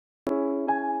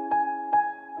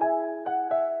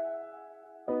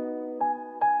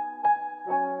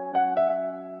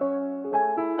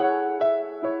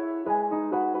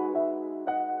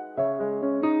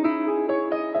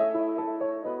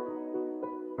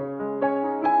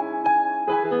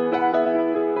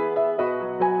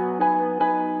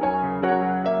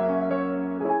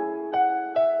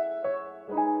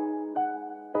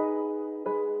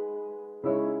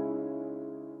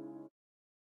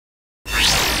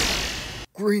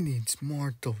Greetings,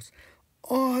 mortals.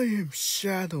 I am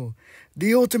Shadow,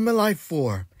 the ultimate life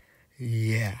form.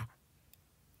 Yeah,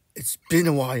 it's been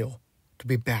a while to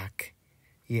be back.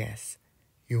 Yes,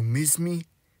 you miss me?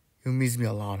 You miss me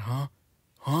a lot, huh?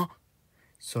 Huh?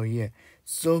 So yeah,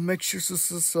 so make sure to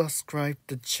subscribe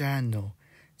the channel.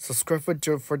 Subscribe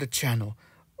for the channel.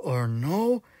 Or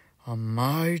no, I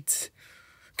might...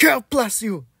 God bless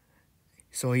you!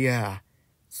 So yeah,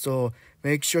 so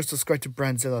make sure to subscribe to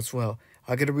Branzilla as well.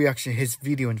 I'll get a reaction to his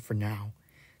video in for now.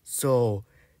 So,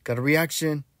 got a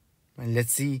reaction, and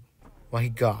let's see what he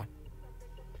got.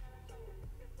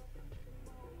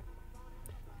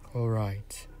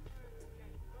 Alright.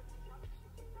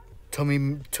 Tell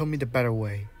me the better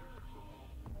way.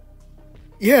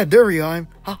 Yeah, there I am.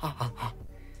 Ha ha ha ha.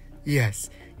 Yes,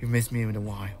 you missed me in a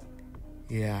while.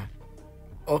 Yeah.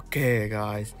 Okay,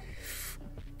 guys.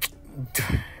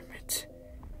 Damn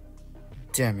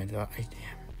it.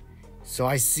 So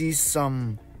I see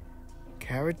some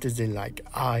characters they like.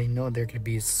 I know there could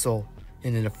be so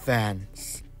in the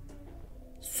fans.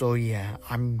 So yeah,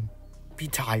 I'm be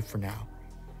tied for now.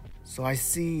 So I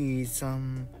see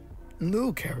some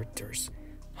new characters.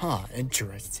 Huh,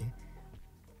 interesting.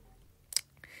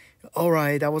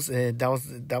 Alright, that was it.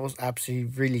 That was absolutely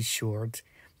really short.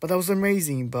 But that was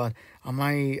amazing. But I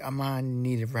might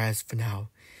need a rest for now.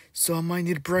 So I might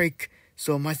need a break.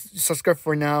 So my subscribe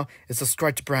for now is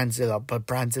subscribe to Branzilla, but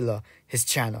Branzilla, his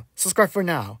channel. Subscribe for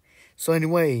now. So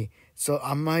anyway, so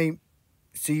I might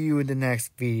see you in the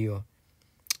next video.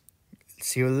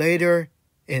 See you later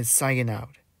and signing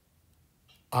out.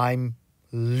 I'm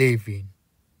leaving.